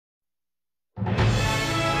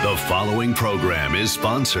The following program is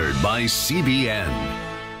sponsored by CBN.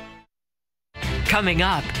 Coming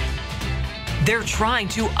up, they're trying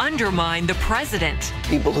to undermine the president.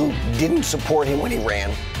 People who didn't support him when he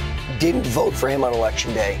ran, didn't vote for him on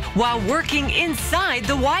Election Day. While working inside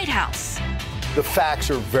the White House. The facts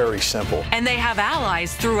are very simple. And they have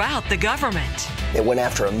allies throughout the government. They went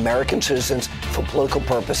after American citizens for political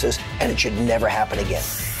purposes, and it should never happen again.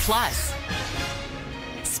 Plus,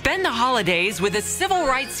 spend the holidays with a civil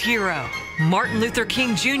rights hero. Martin Luther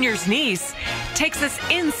King Jr.'s niece takes us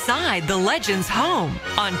inside the legend's home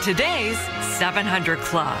on today's 700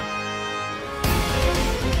 Club.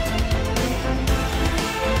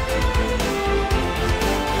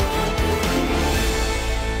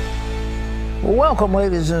 Welcome,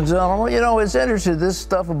 ladies and gentlemen. You know, it's interesting, this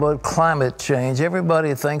stuff about climate change.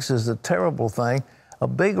 Everybody thinks is a terrible thing. A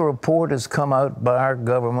big report has come out by our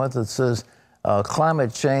government that says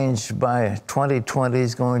climate change by 2020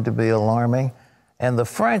 is going to be alarming. And the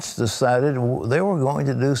French decided they were going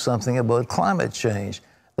to do something about climate change.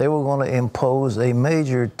 They were going to impose a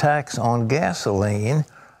major tax on gasoline,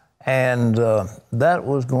 and that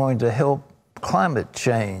was going to help climate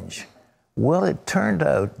change. Well, it turned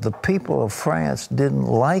out the people of France didn't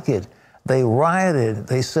like it. They rioted.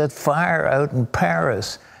 They set fire out in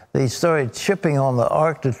Paris. They started chipping on the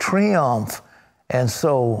Arc de Triomphe. And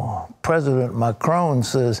so President Macron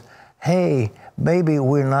says, hey, maybe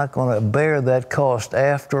we're not going to bear that cost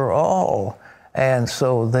after all. And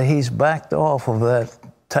so he's backed off of that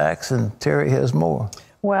tax, and Terry has more.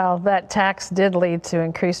 Well, that tax did lead to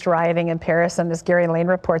increased rioting in Paris, and as Gary Lane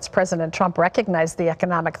reports, President Trump recognized the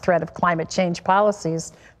economic threat of climate change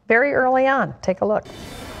policies very early on. Take a look.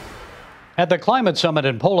 At the climate summit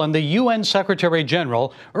in Poland, the UN Secretary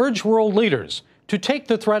General urged world leaders to take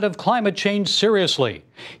the threat of climate change seriously.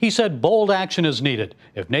 He said bold action is needed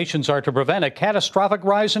if nations are to prevent a catastrophic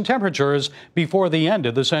rise in temperatures before the end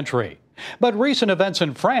of the century. But recent events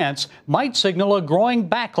in France might signal a growing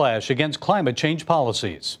backlash against climate change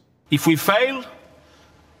policies. If we fail,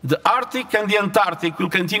 the Arctic and the Antarctic will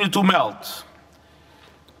continue to melt.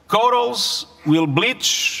 Corals will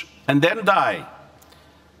bleach and then die.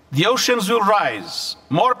 The oceans will rise.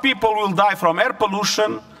 More people will die from air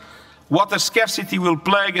pollution. Water scarcity will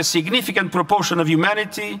plague a significant proportion of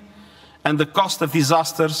humanity, and the cost of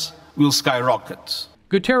disasters will skyrocket.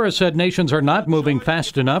 Guterres said nations are not moving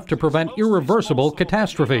fast enough to prevent irreversible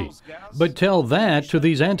catastrophe. But tell that to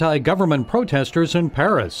these anti-government protesters in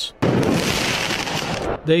Paris.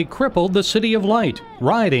 They crippled the City of Light,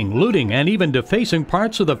 rioting, looting, and even defacing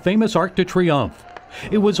parts of the famous Arc de Triomphe.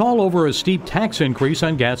 It was all over a steep tax increase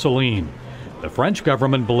on gasoline. The French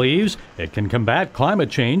government believes it can combat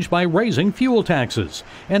climate change by raising fuel taxes,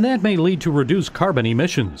 and that may lead to reduced carbon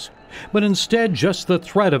emissions. But instead, just the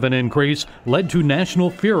threat of an increase led to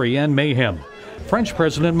national fury and mayhem. French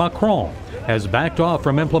President Macron has backed off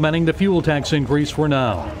from implementing the fuel tax increase for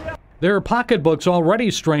now. Their pocketbooks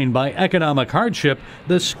already strained by economic hardship,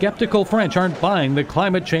 the skeptical French aren't buying the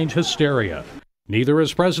climate change hysteria. Neither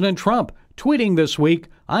is President Trump, tweeting this week,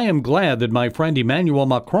 I am glad that my friend Emmanuel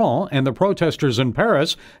Macron and the protesters in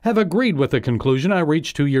Paris have agreed with the conclusion I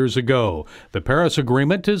reached 2 years ago. The Paris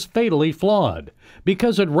Agreement is fatally flawed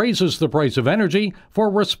because it raises the price of energy for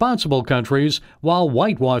responsible countries while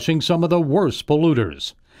whitewashing some of the worst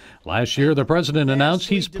polluters. Last year, the president announced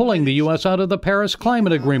he's pulling the U.S. out of the Paris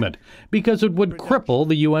Climate Agreement because it would cripple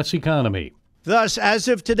the U.S. economy. Thus, as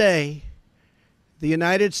of today, the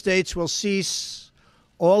United States will cease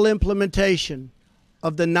all implementation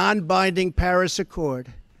of the non-binding Paris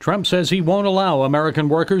Accord. Trump says he won't allow American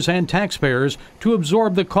workers and taxpayers to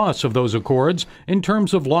absorb the costs of those accords in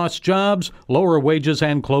terms of lost jobs, lower wages,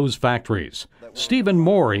 and closed factories. Stephen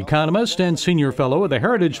Moore, economist and senior fellow at the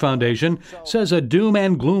Heritage Foundation, says a doom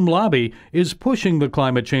and gloom lobby is pushing the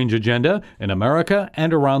climate change agenda in America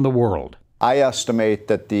and around the world. I estimate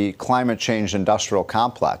that the climate change industrial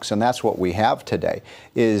complex, and that's what we have today,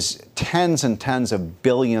 is tens and tens of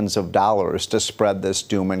billions of dollars to spread this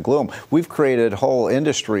doom and gloom. We've created whole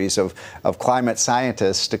industries of climate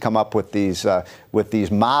scientists to come up with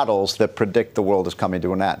these models that predict the world is coming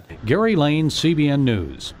to an end. Gary Lane, CBN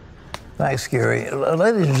News. Thanks, Gary.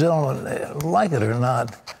 Ladies and gentlemen, like it or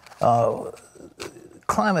not,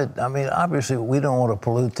 climate, I mean, obviously we don't want to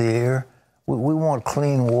pollute the air. We want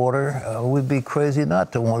clean water. We'd be crazy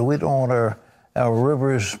not to want it. We don't want our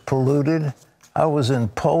rivers polluted. I was in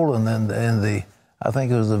Poland, and I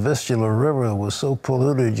think it was the Vistula River was so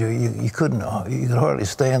polluted you could hardly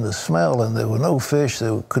stand the smell, and there were no fish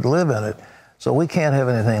that could live in it. So we can't have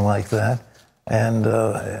anything like that. And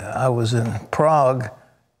I was in Prague,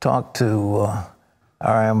 talked to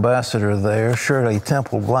our ambassador there, Shirley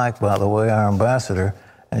Temple Black, by the way, our ambassador,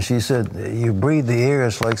 and she said, you breathe the air,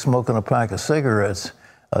 it's like smoking a pack of cigarettes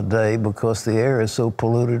a day because the air is so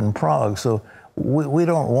polluted in Prague. So we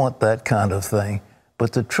don't want that kind of thing.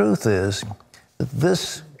 But the truth is that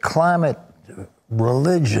this climate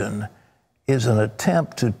religion is an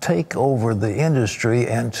attempt to take over the industry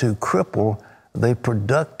and to cripple the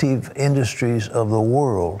productive industries of the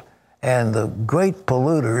world. And the great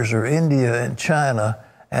polluters are India and China,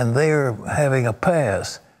 and they're having a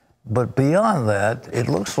pass. But beyond that, it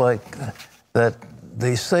looks like that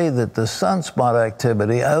they say that the sunspot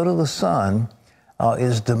activity out of the sun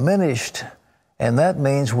is diminished, and that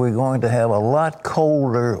means we're going to have a lot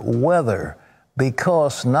colder weather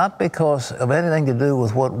not because of anything to do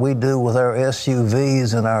with what we do with our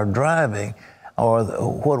SUVs and our driving or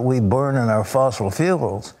what we burn in our fossil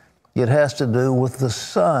fuels. It has to do with the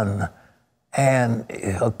sun. And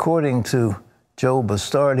according to Joe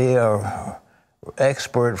Bastardi, our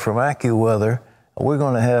expert from AccuWeather, we're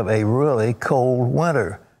going to have a really cold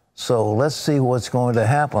winter. So let's see what's going to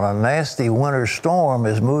happen. A nasty winter storm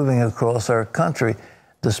is moving across our country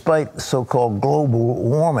despite so-called global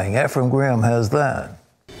warming. Ephraim Graham has that.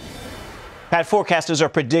 Pat, forecasters are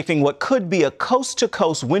predicting what could be a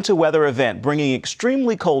coast-to-coast winter weather event, bringing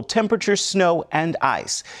extremely cold temperatures, snow, and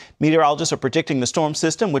ice. Meteorologists are predicting the storm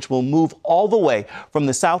system, which will move all the way from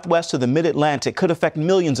the southwest to the mid-Atlantic, could affect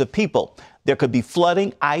millions of people. There could be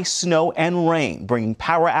flooding, ice, snow, and rain, bringing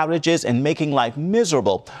power outages and making life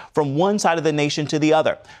miserable from one side of the nation to the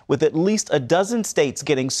other, with at least a dozen states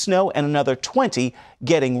getting snow and another 20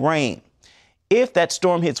 getting rain. If that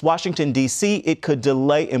storm hits Washington, D.C., it could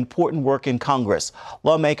delay important work in Congress.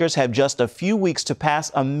 Lawmakers have just a few weeks to pass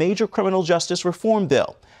a major criminal justice reform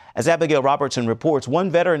bill. As Abigail Robertson reports, one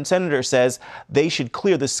veteran senator says they should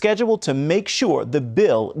clear the schedule to make sure the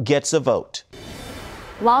bill gets a vote.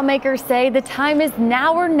 Lawmakers say the time is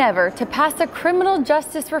now or never to pass a criminal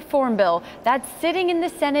justice reform bill that's sitting in the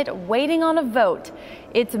Senate waiting on a vote.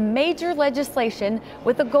 It's major legislation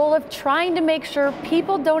with the goal of trying to make sure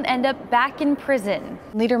people don't end up back in prison.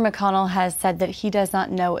 Leader McConnell has said that he does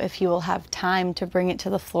not know if he will have time to bring it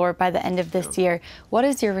to the floor by the end of this year. What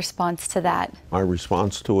is your response to that? My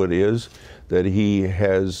response to it is that he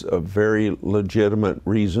has a very legitimate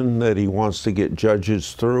reason that he wants to get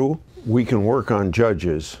judges through. We can work on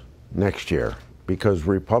judges next year because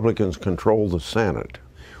Republicans control the Senate.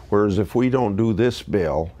 Whereas if we don't do this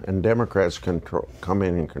bill and Democrats come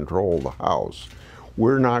in and control the House,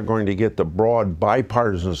 we're not going to get the broad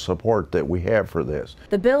bipartisan support that we have for this.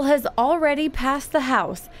 The bill has already passed the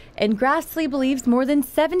House, and Grassley believes more than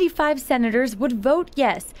 75 senators would vote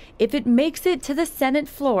yes if it makes it to the Senate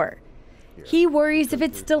floor. He worries if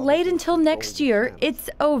it's delayed until next year, it's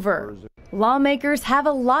over. Lawmakers have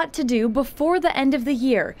a lot to do before the end of the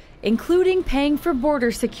year, including paying for border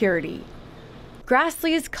security.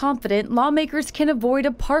 Grassley is confident lawmakers can avoid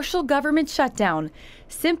a partial government shutdown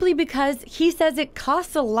simply because he says it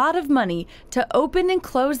costs a lot of money to open and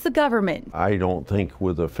close the government. I don't think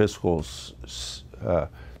with a fiscal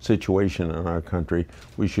situation in our country,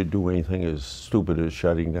 we should do anything as stupid as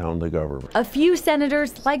shutting down the government. A few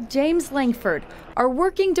senators, like James Lankford, are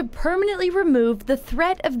working to permanently remove the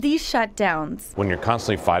threat of these shutdowns. When you're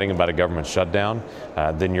constantly fighting about a government shutdown,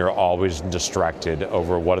 then you're always distracted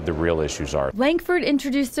over what the real issues are. Lankford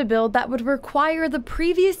introduced a bill that would require the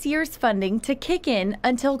previous year's funding to kick in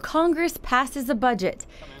until Congress passes a budget,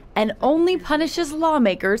 and only punishes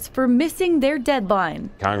lawmakers for missing their deadline.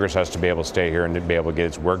 Congress has to be able to stay here and to be able to get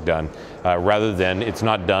its work done, rather than it's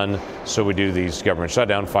not done, so we do these government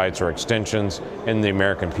shutdown fights or extensions, and the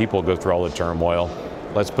American people go through all the turmoil.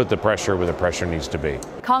 Let's put the pressure where the pressure needs to be.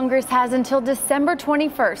 Congress has until December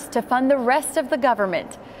 21st to fund the rest of the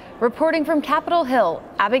government. Reporting from Capitol Hill,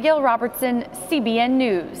 Abigail Robertson, CBN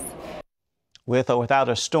News. With or without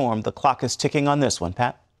a storm, the clock is ticking on this one,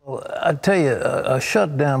 Pat. Well, I tell you, a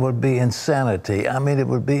shutdown would be insanity. I mean, it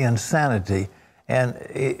would be insanity. And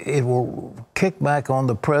it will kick back on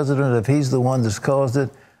the president if he's the one that's caused it.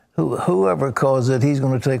 Whoever caused it, he's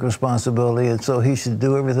going to take responsibility. And so he should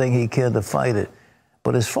do everything he can to fight it.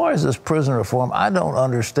 But as far as this prison reform, I don't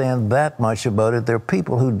understand that much about it. There are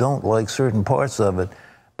people who don't like certain parts of it.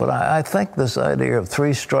 But I think this idea of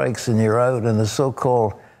 3 strikes and you're out and the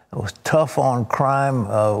so-called tough on crime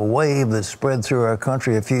wave that spread through our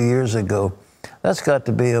country a few years ago, that's got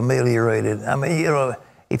to be ameliorated. I mean, you know,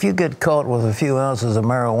 if you get caught with a few ounces of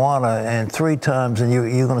marijuana and 3 times and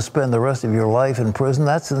you're going to spend the rest of your life in prison,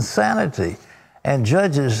 that's insanity. And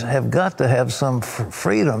judges have got to have some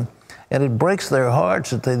freedom, and it breaks their hearts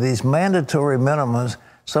that these mandatory minimums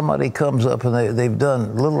somebody comes up and they've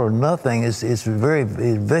done little or nothing, it's a very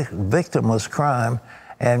victimless crime,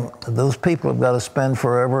 and those people have got to spend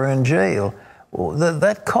forever in jail. Well,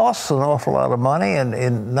 that costs an awful lot of money,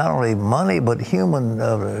 and not only money, but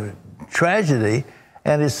human tragedy,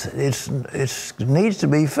 and it needs to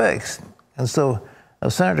be fixed. And so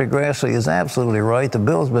Senator Grassley is absolutely right. The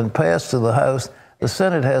bill's been passed to the House. The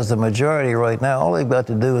Senate has the majority right now. All they've got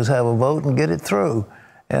to do is have a vote and get it through.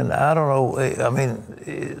 And I don't know, I mean,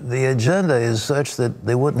 the agenda is such that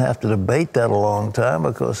they wouldn't have to debate that a long time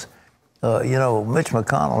because, you know, Mitch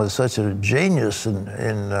McConnell is such a genius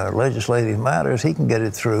in legislative matters. He can get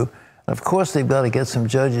it through. And of course, they've got to get some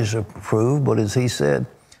judges approved, but as he said,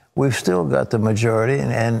 we've still got the majority,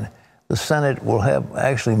 and the Senate will have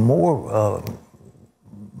actually more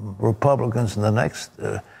Republicans in the next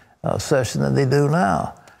session than they do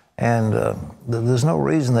now. And there's no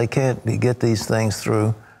reason they can't get these things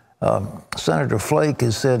through. Senator Flake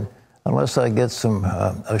has said, unless I get some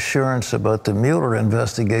assurance about the Mueller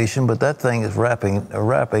investigation, but that thing is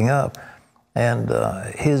wrapping up, and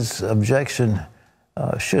his objection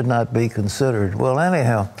should not be considered. Well,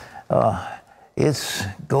 anyhow, it's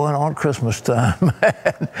going on Christmas time,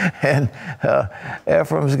 and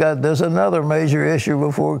there's another major issue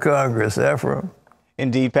before Congress. Ephraim.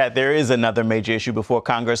 Indeed, Pat, there is another major issue before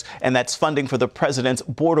Congress, and that's funding for the president's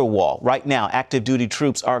border wall. Right now, active duty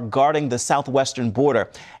troops are guarding the southwestern border,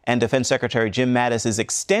 and Defense Secretary Jim Mattis is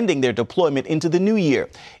extending their deployment into the new year.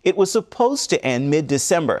 It was supposed to end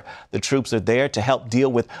mid-December. The troops are there to help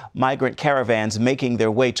deal with migrant caravans making their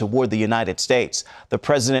way toward the United States. The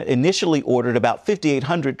president initially ordered about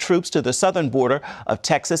 5,800 troops to the southern border of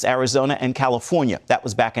Texas, Arizona, and California. That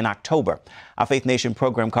was back in October. Our Faith Nation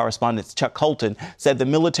program correspondent Chuck Colton said the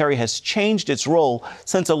military has changed its role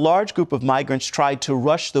since a large group of migrants tried to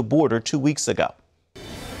rush the border 2 weeks ago.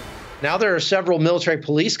 Now there are several military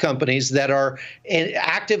police companies that are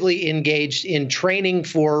actively engaged in training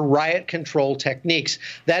for riot control techniques.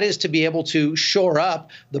 That is to be able to shore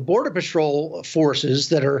up the Border Patrol forces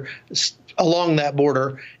that are along that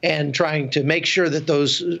border and trying to make sure that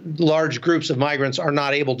those large groups of migrants are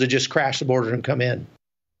not able to just crash the border and come in.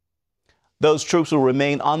 Those troops will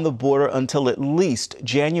remain on the border until at least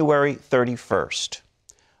January 31st.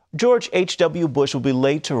 George H.W. Bush will be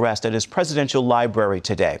laid to rest at his presidential library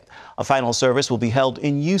today. A final service will be held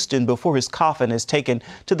in Houston before his coffin is taken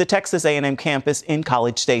to the Texas A&M campus in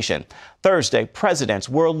College Station. Thursday, presidents,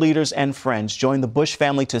 world leaders, and friends joined the Bush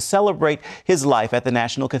family to celebrate his life at the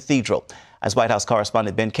National Cathedral. As White House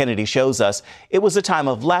correspondent Ben Kennedy shows us, it was a time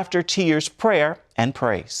of laughter, tears, prayer, and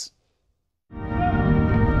praise.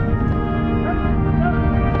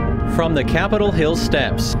 From the Capitol Hill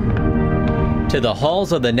steps to the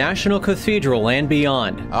halls of the National Cathedral and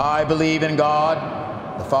beyond. I believe in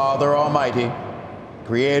God, the Father Almighty,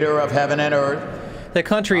 creator of heaven and earth. The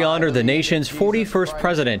country honored the nation's 41st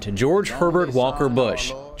president, George Herbert Walker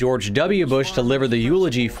Bush. George W. Bush delivered the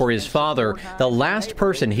eulogy for his father, the last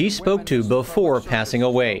person he spoke to before passing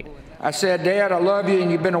away. I said, Dad, I love you and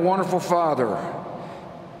you've been a wonderful father.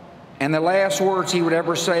 And the last words he would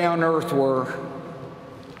ever say on earth were,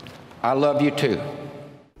 I love you too.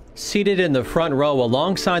 Seated in the front row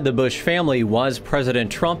alongside the Bush family was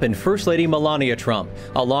President Trump and First Lady Melania Trump,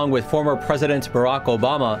 along with former Presidents Barack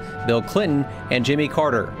Obama, Bill Clinton, and Jimmy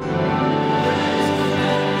Carter.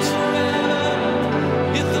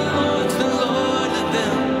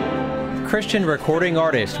 Christian recording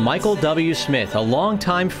artist Michael W. Smith, a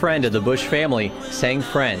longtime friend of the Bush family, sang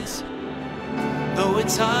Friends. Though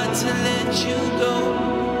it's hard to let you go,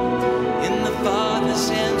 in the Father's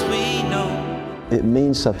hands we know. It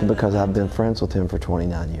means something because I've been friends with him for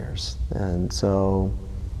 29 years. And so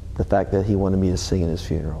the fact that he wanted me to sing at his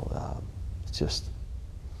funeral, it's just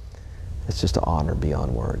an honor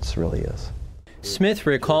beyond words, it really is. Smith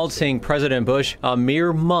recalled seeing President Bush a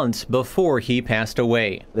mere months before he passed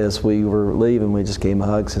away. As we were leaving, we just gave him a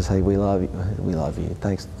hug and said, hey, we love you. We love you.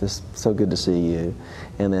 Thanks. It's so good to see you.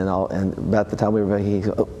 And then about the time we were back,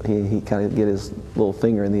 he kind of get his little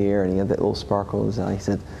finger in the air and he had that little sparkle in his eye. He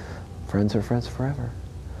said, friends are friends forever.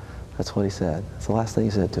 That's what he said. That's the last thing he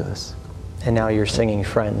said to us. And now you're singing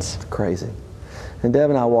Friends. It's crazy. And Deb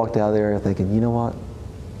and I walked out of there thinking, you know what?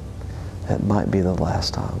 That might be the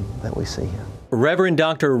last time that we see him. Reverend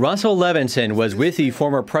Dr. Russell Levinson was with the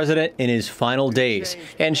former president in his final days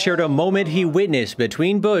and shared a moment he witnessed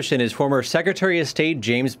between Bush and his former Secretary of State,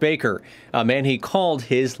 James Baker, a man he called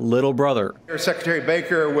his little brother. Secretary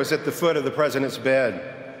Baker was at the foot of the president's bed.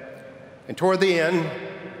 And toward the end,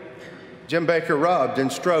 Jim Baker rubbed and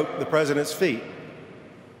stroked the president's feet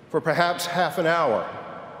for perhaps half an hour.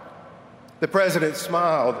 The president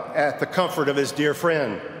smiled at the comfort of his dear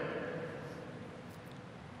friend.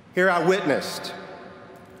 Here I witnessed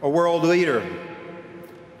a world leader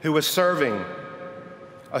who was serving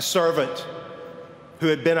a servant who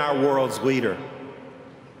had been our world's leader.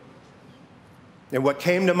 And what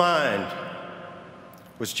came to mind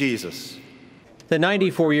was Jesus. The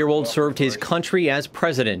 94-year-old served his country as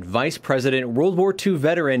president, vice president, World War II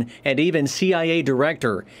veteran, and even CIA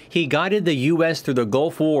director. He guided the U.S. through the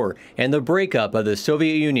Gulf War and the breakup of the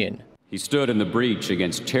Soviet Union. He stood in the breach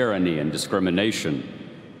against tyranny and discrimination,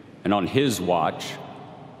 and on his watch,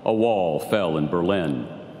 a wall fell in Berlin.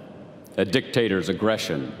 A dictator's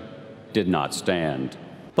aggression did not stand.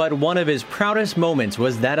 But one of his proudest moments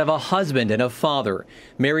was that of a husband and a father.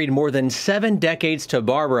 Married more than 7 decades to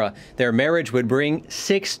Barbara, their marriage would bring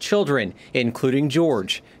 6 children, including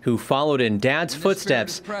George, who followed in Dad's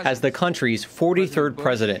footsteps as the country's 43rd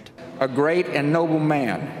president. A great and noble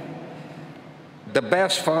man, the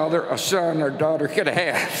best father a son or daughter could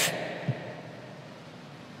have.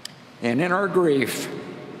 And in our grief,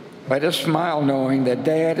 let us smile knowing that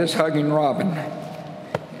Dad is hugging Robin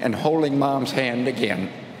and holding Mom's hand again.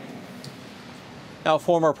 Now,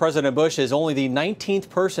 former President Bush is only the 19th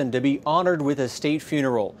person to be honored with a state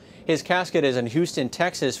funeral. His casket is in Houston,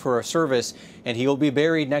 Texas for a service, and he will be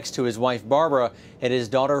buried next to his wife Barbara and his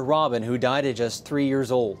daughter Robin, who died at just 3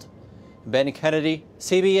 years old. Ben Kennedy,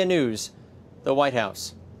 CBN News, the White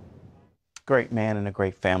House. Great man and a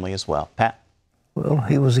great family as well. Pat? Well,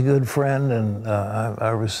 he was a good friend, and I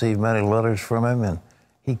received many letters from him, and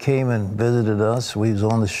he came and visited us. We was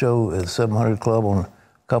on the show at 700 Club on a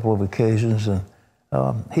couple of occasions, and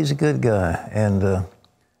he's a good guy, and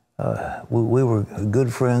we were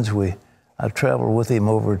good friends. I traveled with him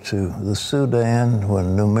over to the Sudan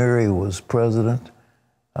when Numeri was president.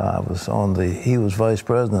 He was vice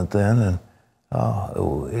president then, and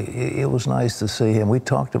it was nice to see him. We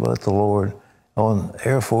talked about the Lord on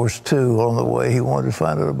Air Force Two on the way. He wanted to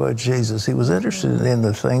find out about Jesus. He was interested in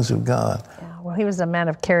the things of God. Yeah, well, he was a man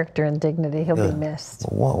of character and dignity. He'll be missed.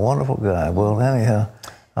 Wonderful guy. Well, anyhow,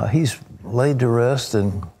 he's laid to rest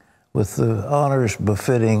and with the honors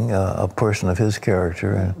befitting a person of his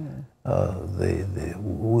character. And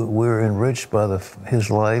we're enriched by his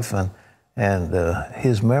life, and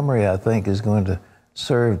his memory, I think, is going to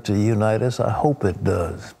serve to unite us. I hope it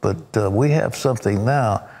does. But we have something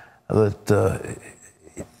now that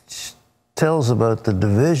tells about the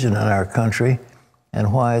division in our country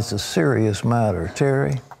and why it's a serious matter.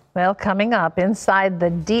 Terry? Well, coming up, inside the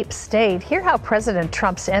deep state, hear how President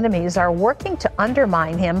Trump's enemies are working to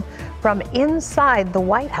undermine him from inside the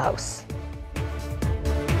White House.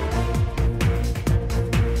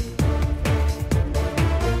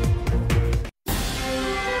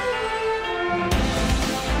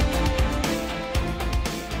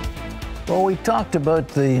 Well, we talked about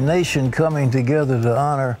the nation coming together to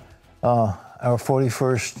honor our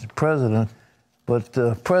 41st president,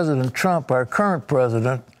 but President Trump, our current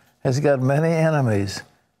president, has got many enemies,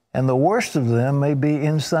 and the worst of them may be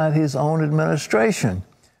inside his own administration.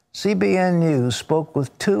 CBN News spoke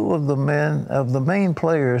with 2 of the main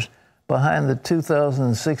players behind the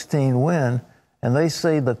 2016 win, and they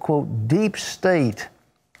say the, quote, deep state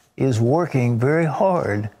is working very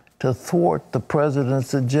hard to thwart the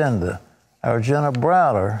president's agenda. Our Jenna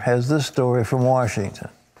Browder has this story from Washington.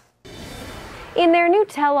 In their new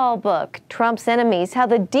tell-all book, Trump's Enemies, How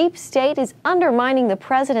the Deep State is Undermining the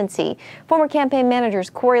Presidency, former campaign managers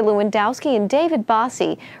Corey Lewandowski and David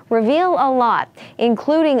Bossie reveal a lot,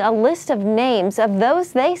 including a list of names of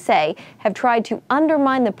those they say have tried to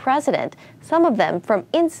undermine the president, some of them from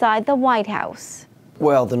inside the White House.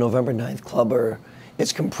 Well, the November 9th Clubber,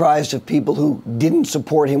 it's comprised of people who didn't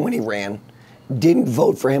support him when he ran, didn't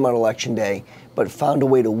vote for him on Election Day, but found a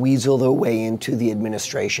way to weasel their way into the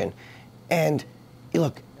administration. And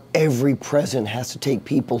look, every president has to take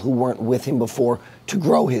people who weren't with him before to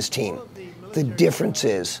grow his team. The difference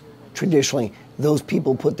is, traditionally, those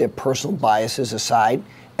people put their personal biases aside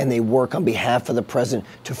and they work on behalf of the president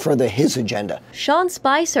to further his agenda. Sean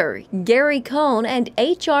Spicer, Gary Cohn, and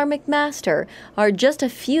H.R. McMaster are just a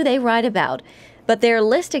few they write about. But their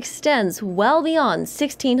list extends well beyond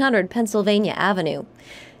 1600 Pennsylvania Avenue.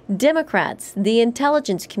 Democrats, the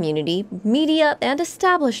intelligence community, media, and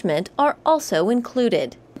establishment are also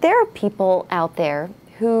included. There are people out there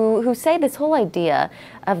who say this whole idea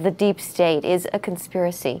of the deep state is a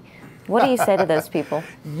conspiracy. What do you say to those people?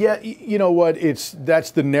 Yeah, you know what?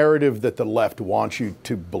 That's the narrative that the left wants you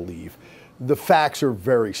to believe. The facts are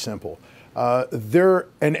very simple.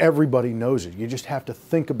 And everybody knows it. You just have to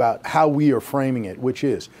think about how we are framing it, which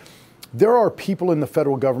is there are people in the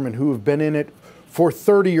federal government who have been in it for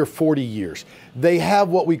 30 or 40 years. They have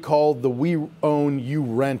what we call the we own, you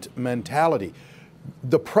rent mentality.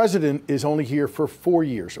 The president is only here for 4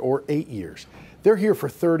 years or 8 years. They're here for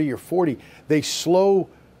 30 or 40. They slow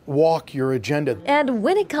walk your agenda. And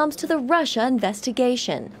when it comes to the Russia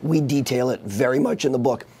investigation, we detail it very much in the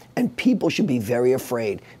book, and people should be very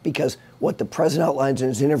afraid, because what the president outlines in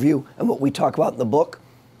his interview and what we talk about in the book,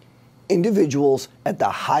 individuals at the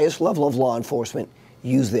highest level of law enforcement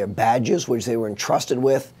use their badges, which they were entrusted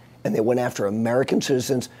with, and they went after American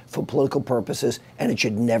citizens for political purposes, and it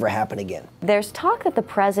should never happen again. there's talk that the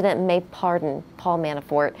president may pardon Paul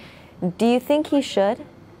Manafort. Do you think he should?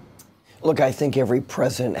 Look, I think every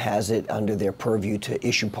president has it under their purview to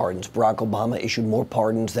issue pardons. Barack Obama issued more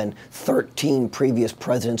pardons than 13 previous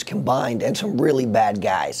presidents combined, and some really bad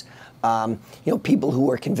guys. People who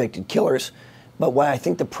were convicted killers. But what I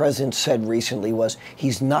think the president said recently was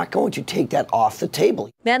he's not going to take that off the table.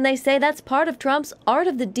 Then they say that's part of Trump's art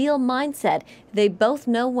of the deal mindset. They both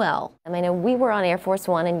know well. I mean, we were on Air Force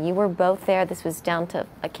One and you were both there. This was down to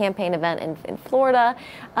a campaign event in Florida.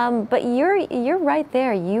 But you're right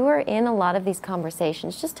there. You were in a lot of these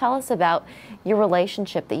conversations. Just tell us about your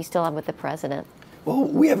relationship that you still have with the president. Well,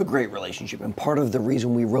 we have a great relationship, and part of the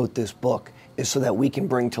reason we wrote this book is so that we can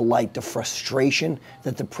bring to light the frustration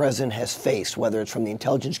that the president has faced, whether it's from the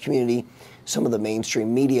intelligence community, some of the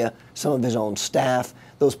mainstream media, some of his own staff,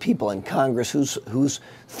 those people in Congress who's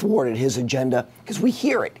thwarted his agenda, because we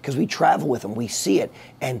hear it, because we travel with him, we see it,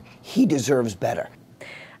 and he deserves better.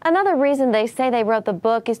 Another reason they say they wrote the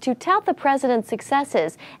book is to tout the president's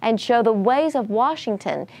successes and show the ways of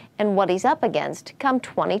Washington and what he's up against come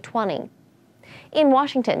 2020. In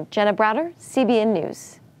Washington, Jenna Browder, CBN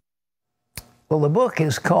News. Well, the book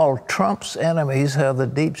is called Trump's Enemies, How the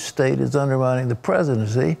Deep State is Undermining the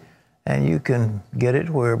Presidency, and you can get it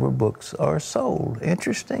wherever books are sold.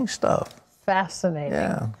 Interesting stuff. Fascinating.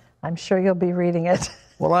 Yeah. I'm sure you'll be reading it.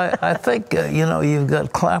 Well, I think, you've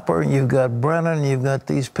got Clapper, and you've got Brennan, you've got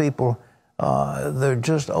these people. They're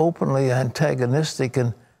just openly antagonistic,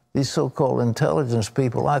 and these so-called intelligence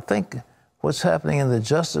people. I think what's happening in the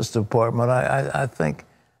Justice Department, I think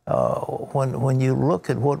when you look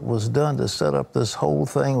at what was done to set up this whole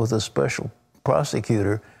thing with a special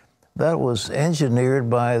prosecutor, that was engineered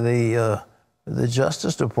by the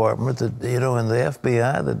Justice Department, that and the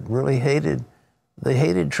FBI that really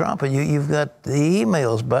hated Trump. And you've got the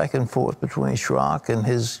emails back and forth between Schrock and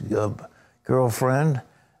his girlfriend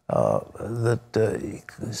that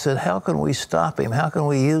said, how can we stop him? How can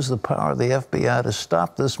we use the power of the FBI to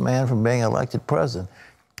stop this man from being elected president?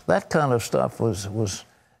 That kind of stuff was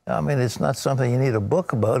it's not something you need a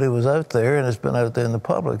book about. It was out there, and it's been out there in the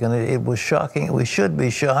public, and it was shocking. We should be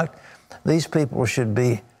shocked. These people should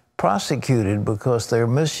be prosecuted because they're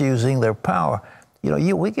misusing their power.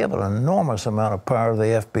 We give an enormous amount of power to the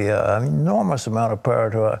FBI, an enormous amount of power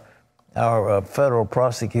to our federal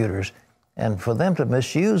prosecutors. And for them to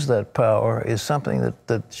misuse that power is something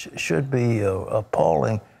that should be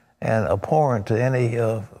appalling and abhorrent to any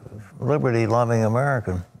liberty-loving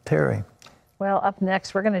American. Terry. Well, up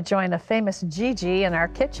next, we're going to join a famous Gigi in our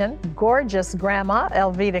kitchen. Gorgeous Grandma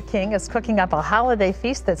Elvita King is cooking up a holiday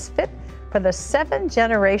feast that's fit for the 7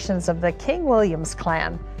 generations of the King Williams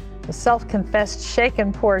clan. The self-confessed shake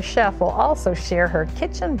and pour chef will also share her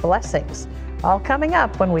kitchen blessings. All coming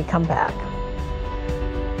up when we come back.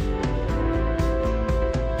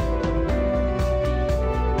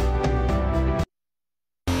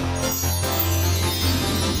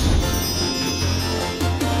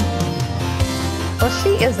 Well,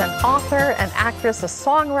 she is an author, an actress, a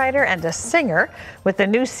songwriter, and a singer with a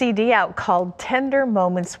new CD out called Tender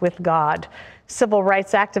Moments with God. Civil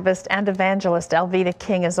rights activist and evangelist Elvita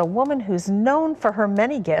King is a woman who's known for her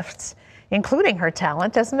many gifts, including her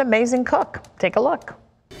talent as an amazing cook. Take a look.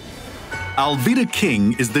 Elvita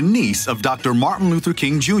King is the niece of Dr. Martin Luther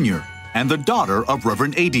King Jr. and the daughter of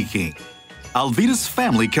Reverend A.D. King. Elvita's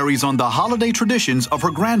family carries on the holiday traditions of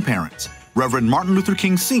her grandparents, Reverend Martin Luther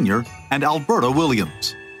King Sr. and Alberta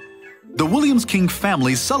Williams. The Williams King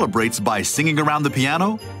family celebrates by singing around the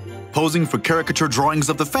piano, posing for caricature drawings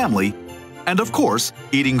of the family, and of course,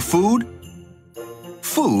 eating food,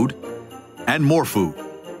 and more food.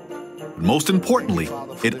 But most importantly,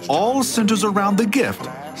 it all centers around the gift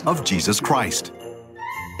of Jesus Christ.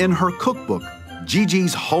 In her cookbook,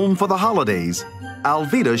 Gigi's Home for the Holidays,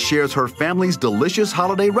 Elvita shares her family's delicious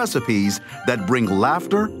holiday recipes that bring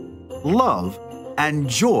laughter, love, and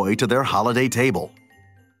joy to their holiday table.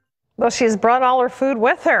 Well, she's brought all her food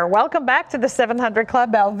with her. Welcome back to the 700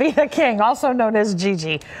 Club, Alveda King, also known as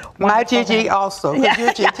Gigi. My Gigi also. Yeah,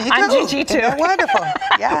 You're Gigi too. I'm Gigi too. Wonderful.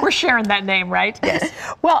 Yeah. We're sharing that name, right? Yes.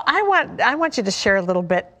 Well, I want you to share a little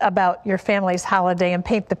bit about your family's holiday and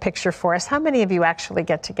paint the picture for us. How many of you actually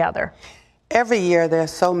get together? Every year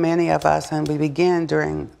there's so many of us, and we begin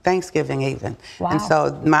during Thanksgiving even. Wow. And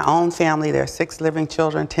so my own family, there are 6 living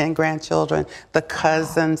children, 10 grandchildren, the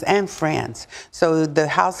cousins, and friends. So the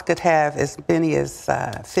house could have as many as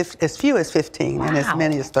few as 15 and as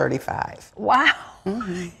many as 35. Wow.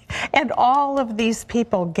 And all of these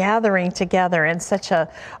people gathering together in such a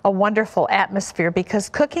wonderful atmosphere, because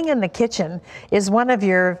cooking in the kitchen is one of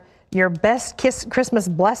your best Christmas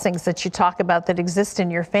blessings that you talk about that exist in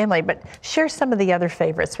your family. But share some of the other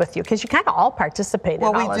favorites with you, because you kind of all participate in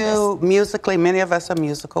all of this. Well, we do musically. Many of us are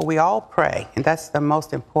musical. We all pray, and that's the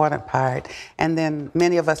most important part. And then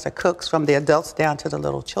many of us are cooks, from the adults down to the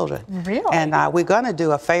little children. Really? And we're going to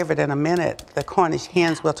do a favorite in a minute, the Cornish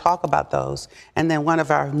hens. We'll talk about those. And then one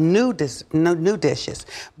of our new dishes.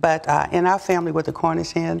 But in our family with the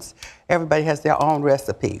Cornish hens, everybody has their own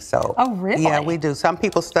recipe. So, oh, really? Yeah, we do. Some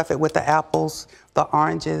people stuff it with the apples, the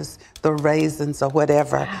oranges, the raisins, or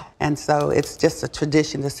whatever. Wow. And so it's just a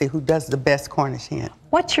tradition to see who does the best Cornish hen.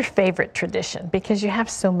 What's your favorite tradition? Because you have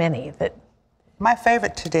so many that... My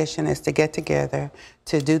favorite tradition is to get together,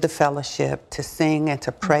 to do the fellowship, to sing and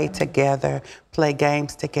to pray together, play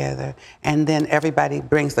games together, and then everybody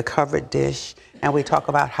brings the covered dish and we talk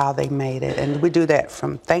about how they made it. And we do that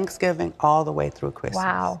from Thanksgiving all the way through Christmas.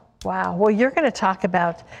 Wow. Wow. Well, you're going to talk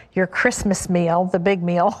about your Christmas meal, the big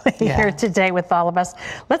meal here today with all of us.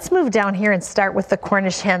 Let's move down here and start with the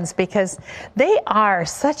Cornish hens, because they are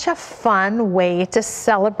such a fun way to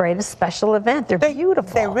celebrate a special event. They're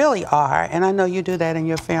beautiful. They really are. And I know you do that in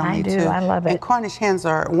your family too. I do. I love it. And Cornish hens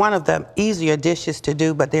are one of the easier dishes to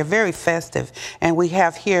do, but they're very festive. And we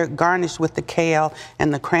have here garnished with the kale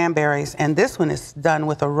and the cranberries. And this one is done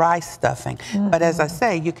with a rice stuffing. But as I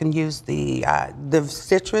say, you can use the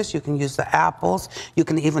citrus. You can use the apples. You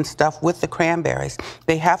can even stuff with the cranberries.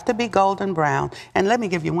 They have to be golden brown. And let me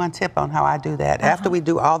give you one tip on how I do that. After we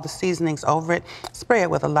do all the seasonings over it, spray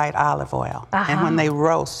it with a light olive oil. And when they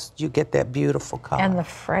roast, you get that beautiful color. And the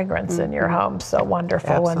fragrance in your home, so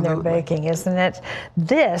wonderful when they're baking, isn't it?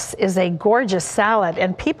 This is a gorgeous salad,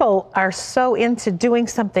 and people are so into doing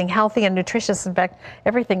something healthy and nutritious. In fact,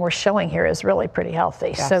 everything we're showing here is really pretty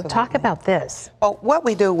healthy. So talk about this. Well, what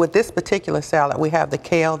we do with this particular salad, we have the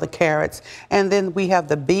kale, the carrots, and then we have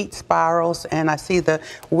the beet spirals, and I see the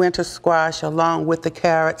winter squash along with the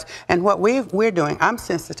carrots. And what we're doing, I'm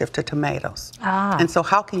sensitive to tomatoes. And so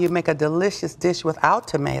how can you make a delicious dish without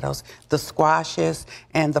tomatoes? The squashes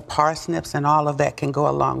and the parsnips and all of that can go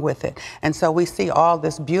along with it. And so we see all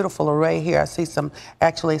this beautiful array here. I see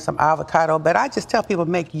actually some avocado, but I just tell people,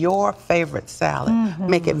 make your favorite salad.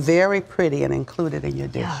 Make it very pretty and include it in your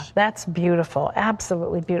dish. Yeah, that's beautiful,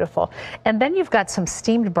 absolutely beautiful. And then you've got some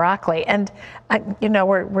steamed broccoli, and you know,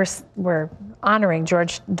 we're honoring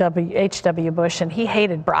George H.W. Bush, and he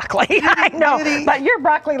hated broccoli. I know, but your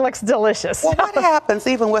broccoli looks delicious. Well, what happens,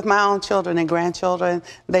 even with my own children and grandchildren,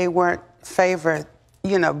 they weren't favorite.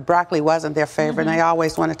 You know, broccoli wasn't their favorite, and they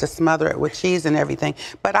always wanted to smother it with cheese and everything.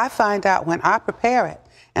 But I find out when I prepare it,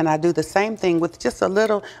 and I do the same thing with just a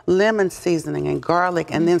little lemon seasoning and garlic,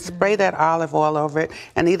 and then spray that olive oil over it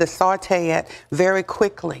and either saute it very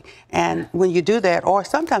quickly. And when you do that, or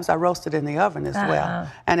sometimes I roast it in the oven as well.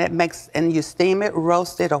 And it makes, and you steam it,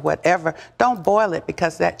 roast it, or whatever. Don't boil it,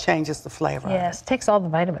 because that changes the flavor. Yes, takes all the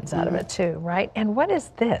vitamins out of it too, right? And what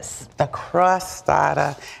is this? The crust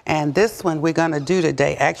starter. And this one we're going to do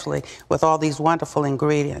today, actually, with all these wonderful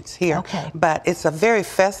ingredients here. Okay. But it's a very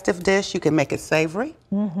festive dish. You can make it savory.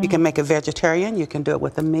 You can make it vegetarian, you can do it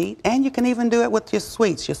with the meat, and you can even do it with your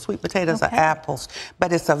sweets, your sweet potatoes or apples.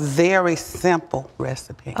 But it's a very simple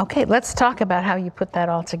recipe. Okay, let's talk about how you put that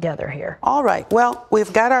all together here. All right, well,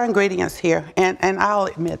 we've got our ingredients here, and I'll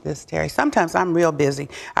admit this, Terry, sometimes I'm real busy.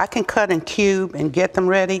 I can cut and cube and get them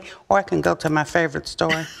ready, or I can go to my favorite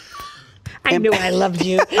store. I knew I loved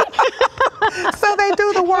you. So they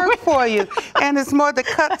do the work for you, and it's more, the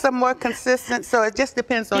cuts are more consistent, so it just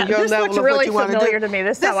depends on your level of what you want to do. This looks really familiar to me.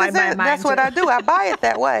 This is how I buy mine. That's what I do. I buy it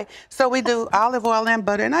that way. So we do olive oil and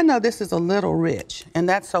butter, and I know this is a little rich, and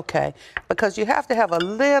that's okay, because you have to have a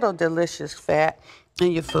little delicious fat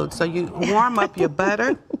in your food. So you warm up your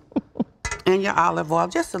butter and your olive oil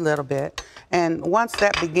just a little bit, and once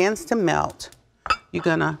that begins to melt, you're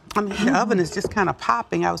gonna, I mean, the oven is just kind of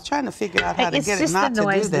popping. I was trying to figure out how to get it not to do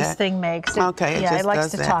that. It's just the noise this thing makes. Okay, it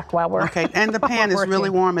likes to talk while we're okay, and the pan is really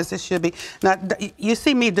warm as it should be. Now, you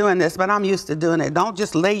see me doing this, but I'm used to doing it. Don't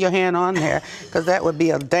just lay your hand on there, because that would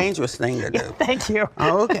be a dangerous thing to do. Thank you.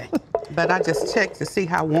 Okay, but I just checked to see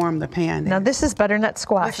how warm the pan is. Now, this is butternut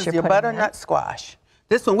squash. This is your butternut squash.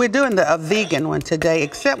 This one, we're doing a vegan one today,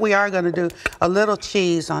 except we are going to do a little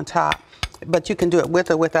cheese on top. But you can do it with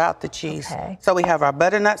or without the cheese. Okay. So we have our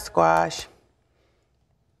butternut squash.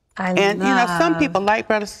 You know, some people like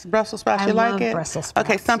Brussels sprouts. You like it? Brussels sprouts,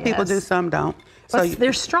 okay, some people do, some don't. So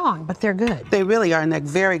they're strong, but they're good. They really are, and they're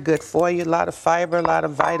very good for you. A lot of fiber, a lot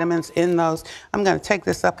of vitamins in those. I'm going to take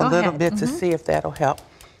this up a little bit to see if that'll help.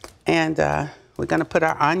 And we're going to put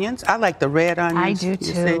our onions. I like the red onions. I do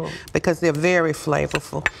too. See, because they're very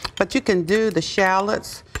flavorful. But you can do the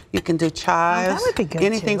shallots. You can do chives, that would be good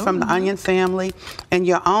anything too. from the onion family, and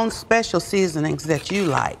your own special seasonings that you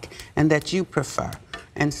like and that you prefer.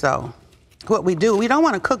 And so what we do, we don't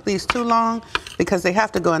want to cook these too long because they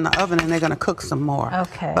have to go in the oven and they're going to cook some more.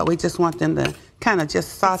 Okay. But we just want them to kind of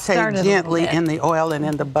just saute gently in the oil and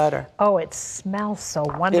in the butter. Oh, it smells so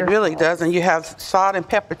wonderful. It really does. And you have salt and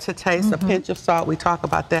pepper to taste, a pinch of salt. We talk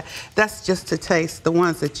about that. That's just to taste the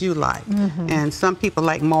ones that you like. And some people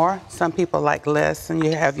like more, some people like less. And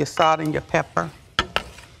you have your salt and your pepper.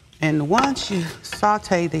 And once you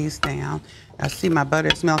saute these down, I see my butter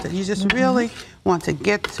is melted. You just really want to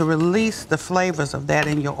get to release the flavors of that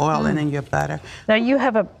in your oil and in your butter. Now you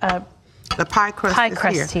have the pie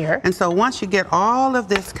crust is here. And so once you get all of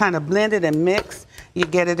this kind of blended and mixed, you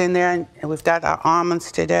get it in there, and we've got our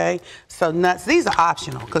almonds today. So nuts, these are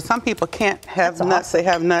optional, because some people can't have nuts, they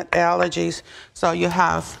have nut allergies. So you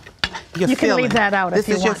have your filling. You can leave that out if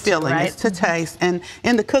you want to. This is your filling, right? It's to taste. And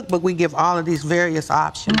in the cookbook, we give all of these various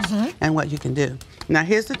options and what you can do. Now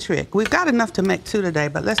here's the trick. We've got enough to make 2 today,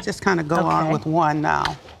 but let's just kind of go on with 1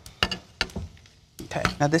 now. Okay,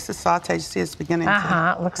 now this is sauteed. You see it's beginning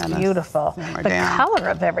to it looks beautiful. The color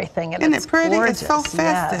of everything, Isn't it pretty? Gorgeous. It's so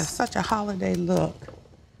festive. Yes. Such a holiday look.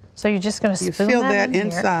 So you're just going to spoon feel that in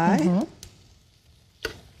inside. Here.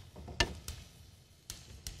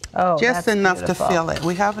 Oh, just enough to fill it.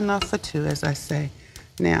 We have enough for 2, as I say.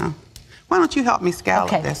 Now, why don't you help me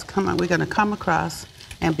scallop this? Come on, we're going to come across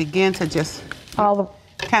and begin to just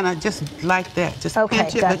kind of just like that. Just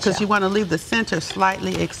pinch it because you want to leave the center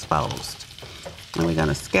slightly exposed. And we're going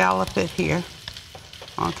to scallop it here.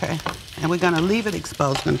 Okay. And we're going to leave it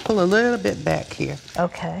exposed. We're going to pull a little bit back here.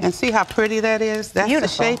 Okay. And see how pretty that is? That's the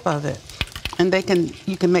shape of it. And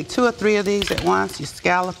you can make 2 or 3 of these at once. You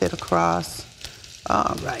scallop it across.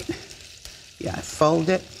 All right. Yeah, fold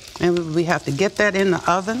it. And we have to get that in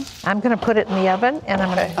the oven. I'm going to put it in the oven, and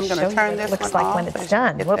I'm going to show you turn what this it looks one like off when it's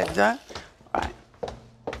done. Get that done. All right.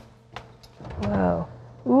 Whoa.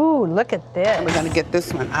 Ooh, look at this. And we're going to get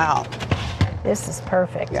this one out. This is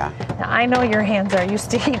perfect. Yeah. Now, I know your hands are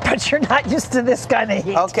used to heat, but you're not used to this kind of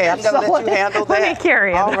heat. Okay, I'm going to let you handle that. Let me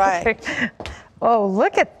carry it. All right. Oh,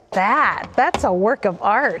 look at that. That's a work of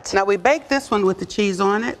art. Now, we bake this one with the cheese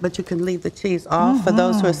on it, but you can leave the cheese off for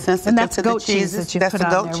those who are sensitive to the cheeses. That's the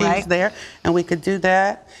goat cheese there, and we could do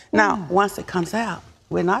that. Now, once it comes out,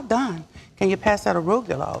 we're not done. Can you pass that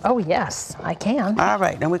arugula over? Oh, yes, I can. All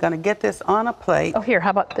right, then we're going to get this on a plate. Oh, here, how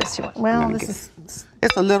about this? Well, this is...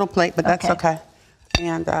 It's a little plate, but that's okay.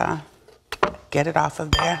 And get it off of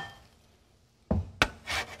there.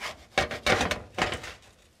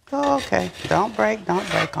 Oh, okay, don't break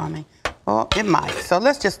on me. Oh, it might, so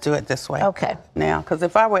let's just do it this way. Okay. Now, because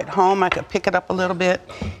if I were at home, I could pick it up a little bit,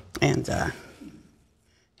 and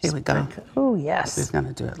here we go. Oh, yes. We're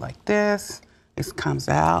going to do it like this. This comes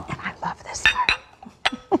out. And I love this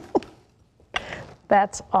part.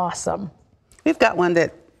 That's awesome. We've got one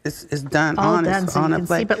that is done on a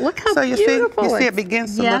plate. But look how beautiful. You see it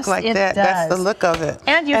begins to look like that. Does. That's the look of it.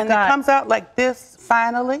 And it comes out like this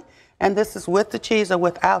finally. And this is with the cheese or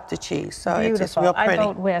without the cheese. So it's just real pretty. I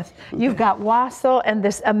vote with. You've got wassail and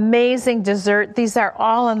this amazing dessert. These are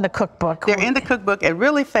all in the cookbook. They're in the cookbook, and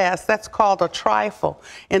really fast. That's called a trifle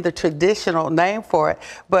in the traditional name for it.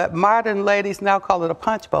 But modern ladies now call it a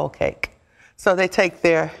punch bowl cake. So they take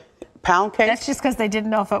their pound cake. That's just because they didn't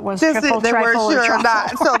know if it was triple, they trifle, were or sure truffle.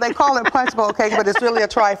 not. So they call it punch bowl cake, but it's really a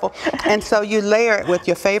trifle. And so you layer it with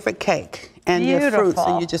your favorite cake. and your fruits, Beautiful.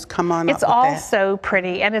 and you just come on up It's with all that. so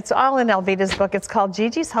pretty, and it's all in Elvita's book. It's called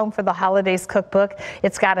Gigi's Home for the Holidays Cookbook.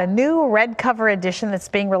 It's got a new red cover edition that's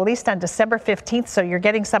being released on December 15th, so you're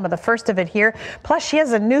getting some of the first of it here. Plus, she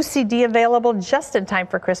has a new CD available just in time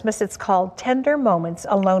for Christmas. It's called Tender Moments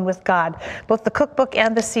Alone with God. Both the cookbook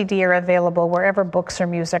and the CD are available wherever books or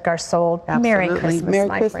music are sold. Merry Absolutely. Christmas, Merry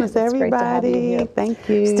my Christmas, friends. It's great to have you everybody. here. Thank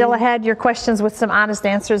you. Still ahead, your questions with some honest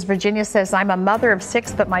answers. Virginia says, I'm a mother of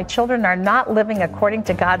 6, but my children are not living according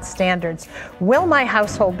to God's standards. Will my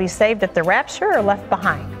household be saved at the rapture or left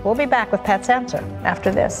behind? We'll be back with Pat's answer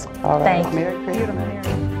after this. All right. Thank you. Merry Christmas.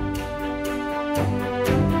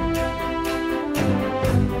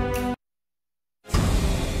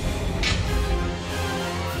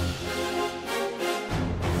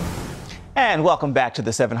 And welcome back to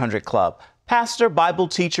the 700 Club. Pastor, Bible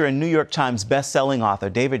teacher, and New York Times best-selling author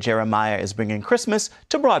David Jeremiah is bringing Christmas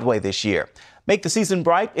to Broadway this year. Make the Season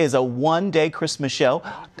Bright is a one-day Christmas show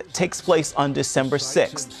that takes place on December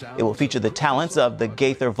 6th. It will feature the talents of the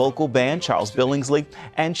Gaither Vocal Band, Charles Billingsley,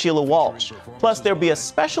 and Sheila Walsh. Plus, there'll be a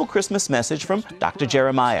special Christmas message from Dr.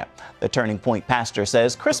 Jeremiah. The Turning Point pastor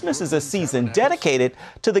says Christmas is a season dedicated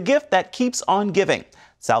to the gift that keeps on giving,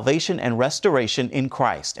 salvation and restoration in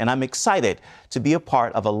Christ. And I'm excited to be a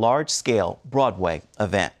part of a large-scale Broadway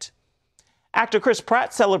event. Actor Chris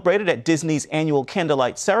Pratt celebrated at Disney's annual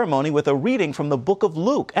candlelight ceremony with a reading from the book of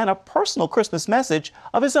Luke and a personal Christmas message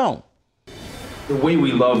of his own. The way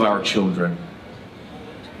we love our children,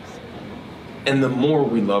 and the more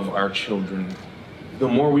we love our children, the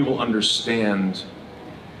more we will understand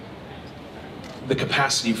the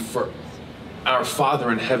capacity for our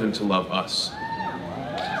Father in heaven to love us.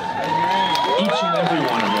 Each and every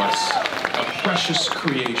one of us, a precious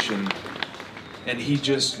creation, and he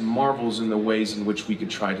just marvels in the ways in which we could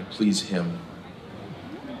try to please him.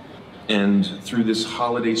 And through this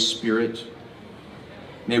holiday spirit,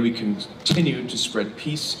 may we continue to spread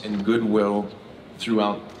peace and goodwill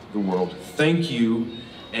throughout the world. Thank you,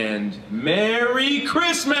 and Merry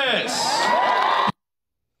Christmas!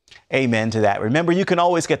 Amen to that. Remember, you can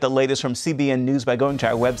always get the latest from CBN News by going to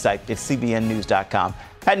our website at cbnnews.com.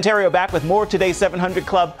 Pat and Terry are back with more of today's 700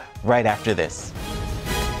 Club right after this.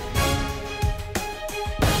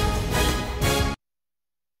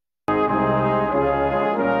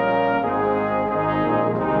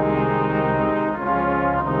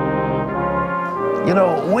 You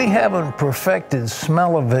know, we haven't perfected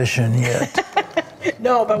smell-o-vision yet.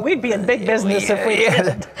 No, but we'd be in big business if we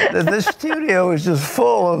did. The studio is just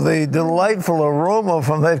full of the delightful aroma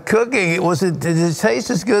from that cooking. Did it taste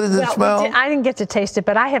as good as it smelled? I didn't get to taste it,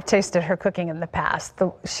 but I have tasted her cooking in the past.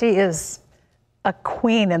 She is a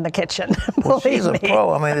queen in the kitchen. Well, she's a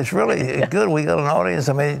pro. I mean, it's really good. We got an audience.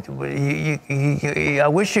 I mean, I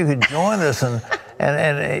wish you could join us and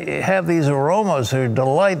have these aromas. They're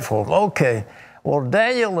delightful. Okay. Well,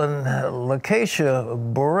 Daniel and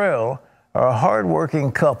Lakeisha Burrell are a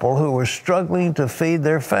hardworking couple who were struggling to feed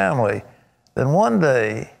their family. Then one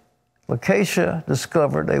day, Lakeisha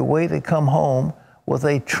discovered a way to come home with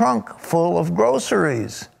a trunk full of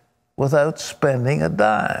groceries without spending a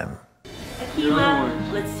dime.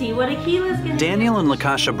 Akila, let's see what Akila's gonna do. Daniel and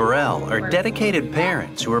Lakeisha Burrell are dedicated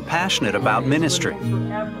parents who are passionate about ministry.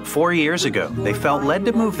 4 years ago, they felt led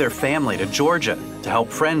to move their family to Georgia to help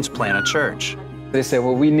friends plant a church. They said,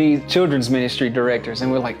 well, we need children's ministry directors.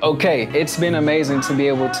 And we're like, okay, it's been amazing to be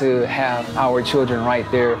able to have our children right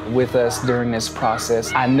there with us during this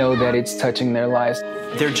process. I know that it's touching their lives.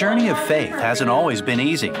 Their journey of faith hasn't always been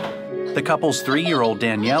easy. The couple's 3-year-old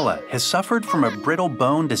Daniela has suffered from a brittle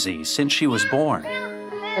bone disease since she was born.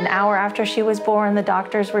 An hour after she was born, the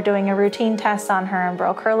doctors were doing a routine test on her and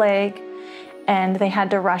broke her leg. And they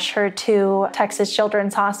had to rush her to Texas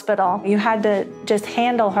Children's Hospital. You had to just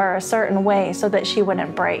handle her a certain way so that she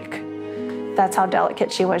wouldn't break. That's how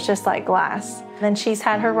delicate she was, just like glass. Then she's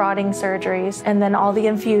had her rotting surgeries and then all the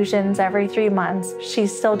infusions every 3 months.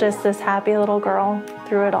 She's still just this happy little girl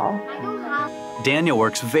through it all. Daniel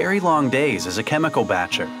works very long days as a chemical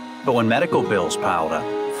batcher, but when medical bills piled up,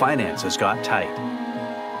 finances got tight.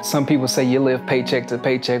 Some people say you live paycheck to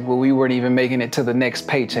paycheck, but we weren't even making it to the next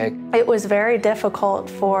paycheck. It was very difficult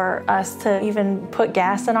for us to even put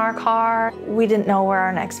gas in our car. We didn't know where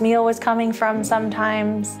our next meal was coming from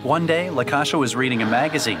sometimes. One day, Lakeisha was reading a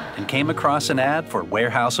magazine and came across an ad for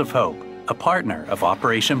Warehouse of Hope, a partner of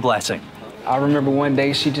Operation Blessing. I remember one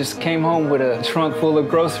day she just came home with a trunk full of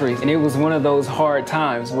groceries, and it was one of those hard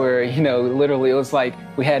times where, literally it was like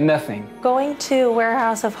we had nothing. Going to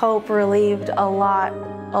Warehouse of Hope relieved a lot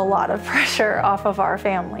a lot of pressure off of our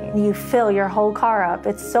family. You fill your whole car up.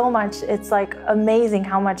 It's so much, it's like amazing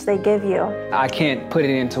how much they give you. I can't put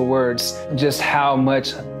it into words just how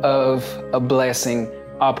much of a blessing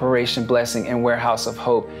Operation Blessing and Warehouse of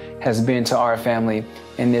Hope has been to our family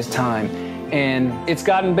in this time. And it's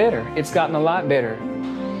gotten better. It's gotten a lot better.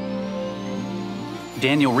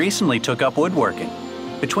 Daniel recently took up woodworking.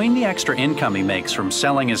 Between the extra income he makes from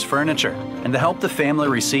selling his furniture and the help the family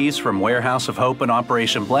receives from Warehouse of Hope and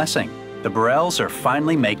Operation Blessing, the Burrells are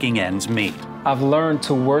finally making ends meet. I've learned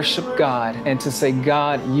to worship God and to say,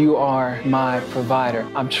 God, you are my provider.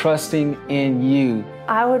 I'm trusting in you.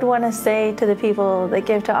 I would want to say to the people that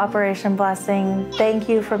give to Operation Blessing, thank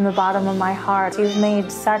you from the bottom of my heart. You've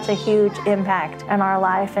made such a huge impact in our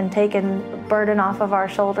life and taken the burden off of our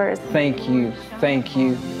shoulders. Thank you, thank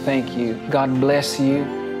you, thank you. God bless you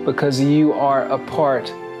because you are a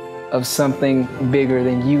part of something bigger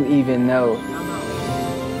than you even know.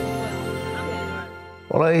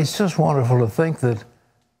 Well, it's just wonderful to think that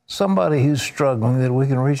somebody who's struggling, that we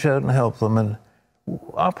can reach out and help them. And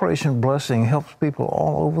Operation Blessing helps people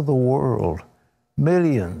all over the world.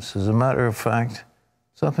 Millions, as a matter of fact.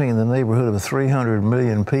 Something in the neighborhood of 300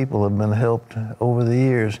 million people have been helped over the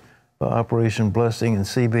years by Operation Blessing and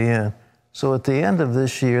CBN. So at the end of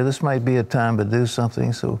this year, this might be a time to do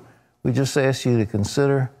something. So we just ask you to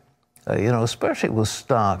consider, especially with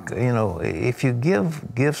stock, if you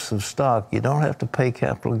give gifts of stock, you don't have to pay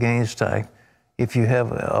capital gains tax if you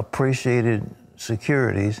have appreciated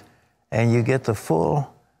securities, and you get the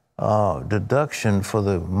full deduction for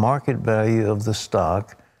the market value of the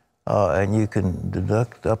stock, and you can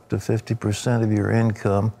deduct up to 50% of your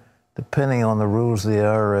income, depending on the rules of the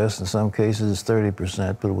IRS. In some cases, it's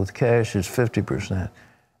 30%, but with cash, it's 50%.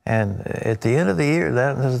 And at the end of the year,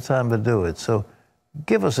 that is the time to do it. So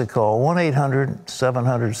give us a call,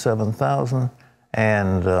 1-800-700-7000,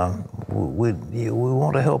 and we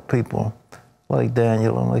want to help people like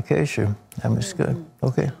Daniel and like Aisha. I mean, it's good.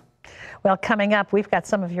 Okay. Well, coming up, we've got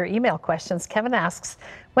some of your email questions. Kevin asks,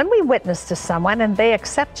 when we witness to someone and they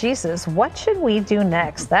accept Jesus, what should we do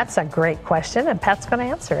next? That's a great question, and Pat's going to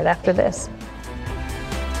answer it after this.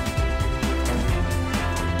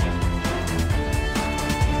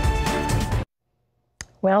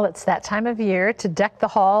 Well, it's that time of year to deck the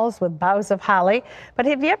halls with boughs of holly. But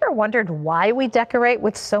have you ever wondered why we decorate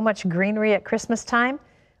with so much greenery at Christmas time?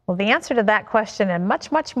 Well, the answer to that question and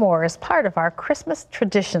much, much more is part of our Christmas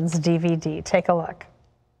Traditions DVD. Take a look.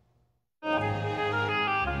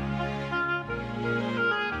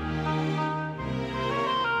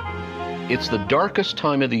 It's the darkest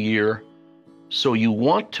time of the year, so you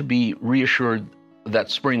want to be reassured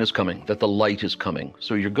that spring is coming, that the light is coming.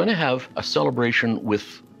 So you're going to have a celebration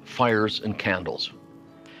with fires and candles.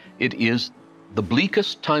 It is the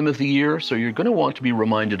bleakest time of the year, so you're going to want to be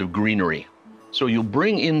reminded of greenery. So you'll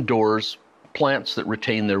bring indoors plants that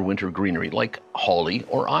retain their winter greenery, like holly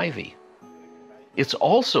or ivy. It's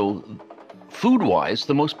also, food-wise,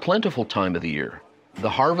 the most plentiful time of the year. The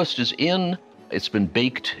harvest is in, it's been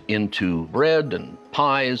baked into bread and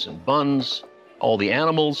pies and buns. All the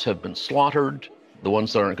animals have been slaughtered, the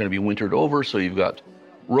ones that aren't going to be wintered over, so you've got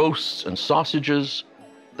roasts and sausages.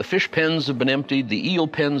 The fish pens have been emptied, the eel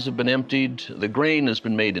pens have been emptied, the grain has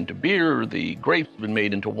been made into beer, the grapes have been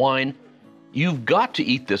made into wine. You've got to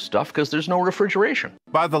eat this stuff because there's no refrigeration.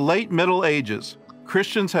 By the late Middle Ages,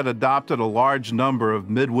 Christians had adopted a large number of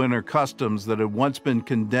midwinter customs that had once been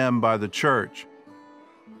condemned by the church,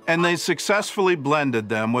 and they successfully blended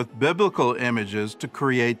them with biblical images to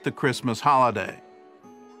create the Christmas holiday.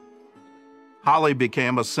 Holly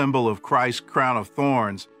became a symbol of Christ's crown of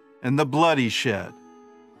thorns and the blood he shed.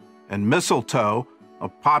 And mistletoe, a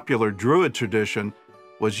popular Druid tradition,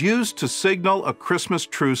 was used to signal a Christmas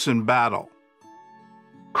truce in battle.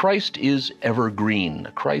 Christ is evergreen.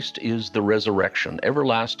 Christ is the resurrection,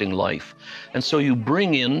 everlasting life. And so you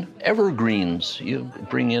bring in evergreens. You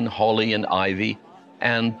bring in holly and ivy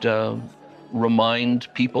and remind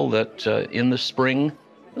people that in the spring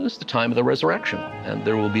is the time of the resurrection and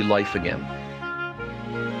there will be life again.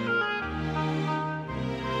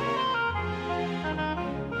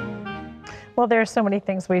 Well, there are so many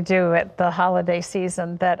things we do at the holiday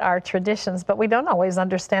season that are traditions, but we don't always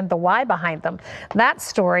understand the why behind them. That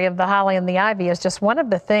story of the holly and the ivy is just one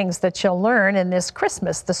of the things that you'll learn in this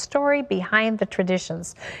Christmas, the story behind the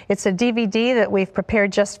traditions. It's a DVD that we've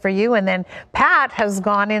prepared just for you, and then Pat has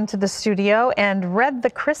gone into the studio and read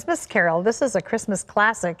the Christmas Carol. This is a Christmas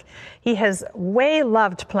classic. He has way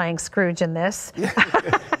loved playing Scrooge in this.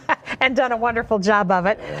 and done a wonderful job of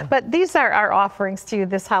it. But these are our offerings to you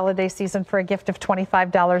this holiday season for a gift of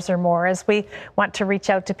 $25 or more. As we want to reach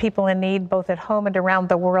out to people in need, both at home and around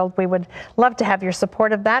the world, we would love to have your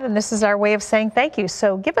support of that. And this is our way of saying thank you.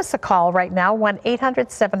 So give us a call right now,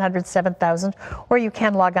 1-800-700-7000, or you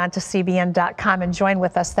can log on to cbn.com and join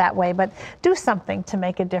with us that way. But do something to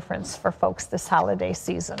make a difference for folks this holiday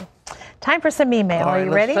season. Time for some email. All right, are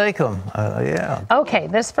you ready? Let's take them. Yeah. Okay,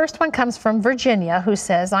 this first one comes from Virginia, who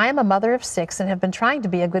says, I am a mother of 6 and have been trying to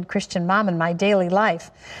be a good Christian mom in my daily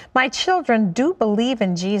life. My children do believe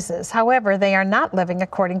in Jesus. However, they are not living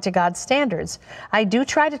according to God's standards. I do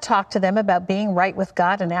try to talk to them about being right with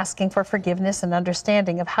God and asking for forgiveness and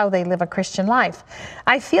understanding of how they live a Christian life.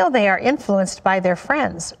 I feel they are influenced by their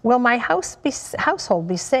friends. Will my household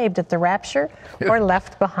be saved at the rapture or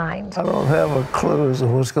left behind? I don't have a clue as to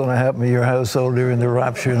what's going to happen to your household during the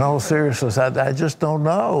rapture. In all seriousness, I just don't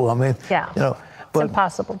know. I mean, it's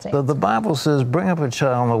impossible, James. The Bible says, bring up a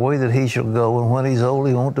child in the way that he shall go, and when he's old,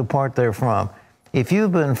 he won't depart therefrom. If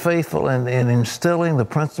you've been faithful in instilling the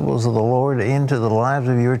principles of the Lord into the lives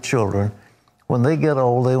of your children, when they get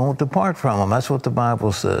old, they won't depart from them. That's what the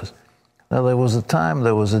Bible says. Now, there was a time,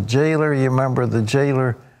 there was a jailer. You remember the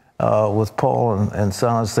jailer with Paul and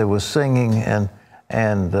Silas? They were singing,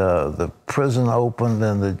 and the prison opened,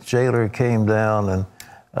 and the jailer came down, and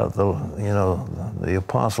the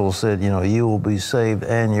apostle said, you will be saved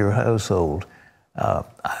and your household.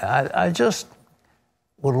 I just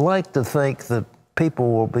would like to think that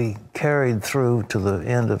people will be carried through to the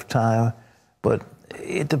end of time, but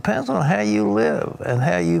it depends on how you live and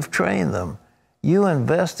how you've trained them. You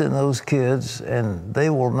invest in those kids, and they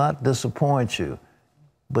will not disappoint you.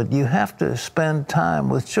 But you have to spend time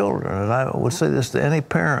with children. And I would say this to any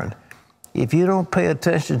parent. If you don't pay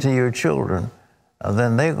attention to your children,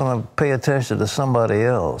 then they're going to pay attention to somebody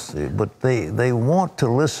else. But they want to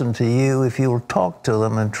listen to you if you'll talk to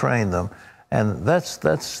them and train them. And that's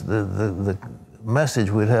the message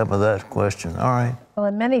we'd have with that question. All right? Well,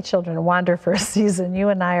 and many children wander for a season. You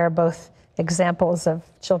and I are both examples of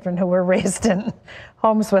children who were raised in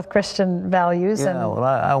homes with Christian values. Yeah, well,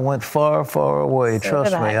 I went far, far away. So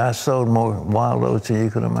Trust did me, I sowed more wild oats than you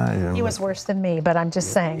could imagine. He was worse than me, but I'm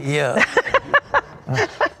just saying. Yeah.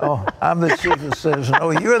 Oh, I'm the chief of sinners. Oh,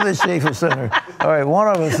 you're the chief of sinners. All right, one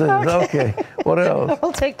of us is. Okay. What else?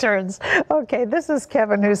 We'll take turns. Okay, this is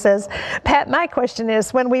Kevin who says, Pat, my question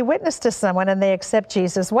is, when we witness to someone and they accept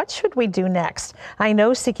Jesus, what should we do next? I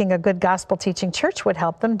know seeking a good gospel teaching church would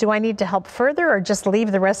help them. Do I need to help further or just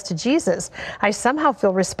leave the rest to Jesus? I somehow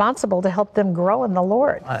feel responsible to help them grow in the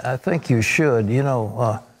Lord. I think you should.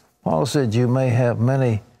 Paul said you may have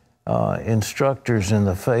many instructors in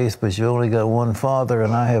the faith, but you only got one Father,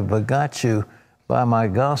 and I have begot you by my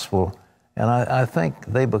gospel. And I think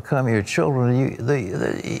they become your children.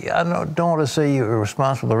 I don't want to say you're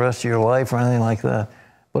responsible the rest of your life or anything like that,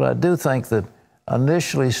 but I do think that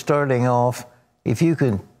initially starting off, if you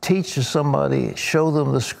can teach somebody, show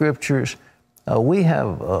them the scriptures. We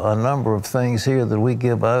have a number of things here that we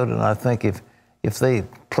give out, and I think if they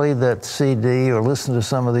play that CD or listen to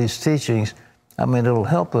some of these teachings, I mean, it'll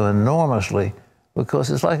help them enormously, because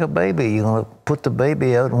it's like a baby. You're going to put the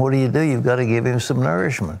baby out, and what do? You've got to give him some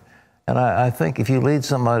nourishment. And I think if you lead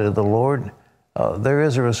somebody to the Lord, there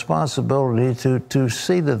is a responsibility to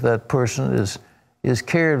see that that person is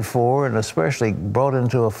cared for, and especially brought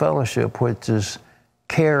into a fellowship which is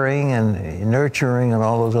caring and nurturing and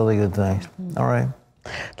all those other good things. All right?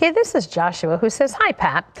 Okay, this is Joshua who says, Hi,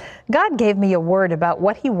 Pat. God gave me a word about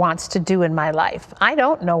what he wants to do in my life. I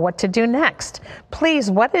don't know what to do next. Please,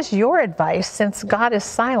 what is your advice since God is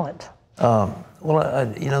silent? The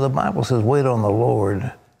Bible says, wait on the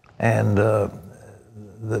Lord. And I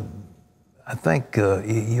think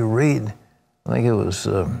you read, I think it was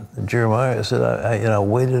Jeremiah said, I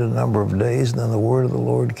waited a number of days, and then the word of the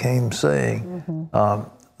Lord came saying,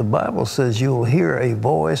 the Bible says you will hear a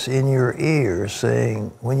voice in your ear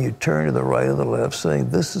saying, when you turn to the right or the left, saying,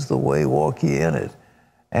 this is the way, walk ye in it.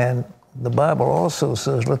 And the Bible also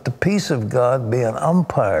says, let the peace of God be an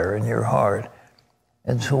umpire in your heart.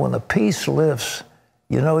 And so when the peace lifts,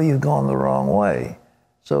 you know you've gone the wrong way.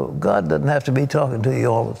 So God doesn't have to be talking to you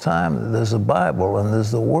all the time. There's a Bible and there's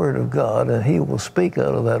the Word of God, and he will speak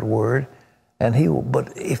out of that Word.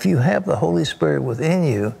 But if you have the Holy Spirit within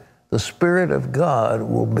you, the Spirit of God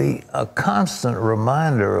will be a constant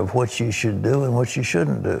reminder of what you should do and what you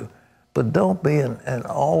shouldn't do. But don't be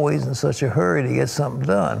always in such a hurry to get something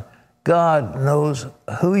done. God knows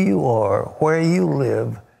who you are, where you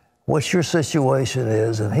live, what your situation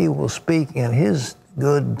is, and he will speak in his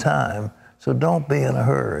good time. So don't be in a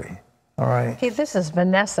hurry. All right. Hey, this is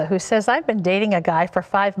Vanessa, who says, I've been dating a guy for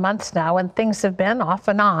 5 months now and things have been off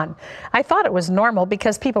and on. I thought it was normal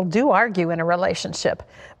because people do argue in a relationship.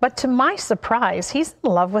 But to my surprise, he's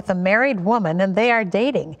in love with a married woman and they are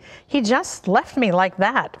dating. He just left me like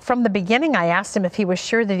that. From the beginning, I asked him if he was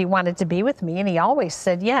sure that he wanted to be with me, and he always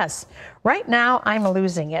said yes. Right now, I'm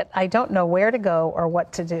losing it. I don't know where to go or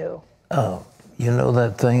what to do. Oh. You know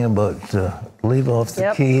that thing about leave off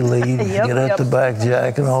the key, lead, get at the back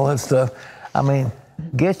jack and all that stuff. I mean,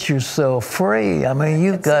 get yourself free. I mean,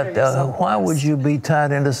 you've got, why would you be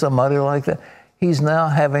tied into somebody like that? He's now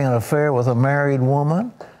having an affair with a married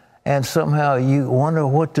woman, and somehow you wonder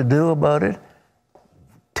what to do about it.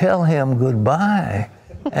 Tell him goodbye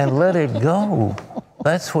and let it go.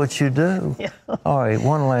 That's what you do. Yeah. All right,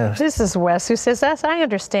 one last. This is Wes, who says, as I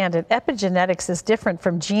understand it, epigenetics is different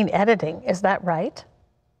from gene editing. Is that right?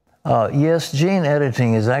 Yes, gene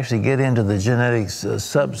editing is actually get into the genetics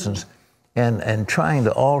substance and trying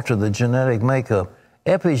to alter the genetic makeup.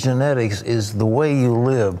 Epigenetics is the way you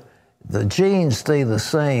live. The genes stay the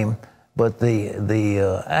same, but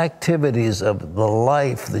the activities of the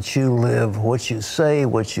life that you live, what you say,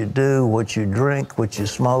 what you do, what you drink, what you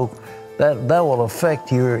smoke, that will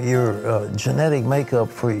affect your genetic makeup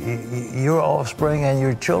for your offspring and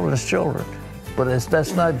your children's children. But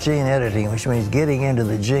that's not gene editing, which means getting into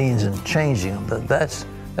the genes and changing them. That's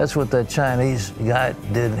what that Chinese guy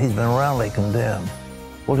did, and he's been roundly condemned.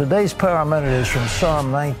 Well, today's Power Minute is from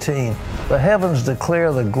Psalm 19. The heavens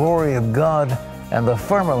declare the glory of God, and the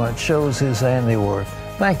firmament shows his handiwork.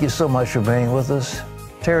 Thank you so much for being with us.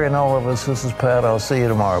 Terry and all of us, this is Pat. I'll see you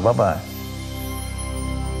tomorrow. Bye-bye.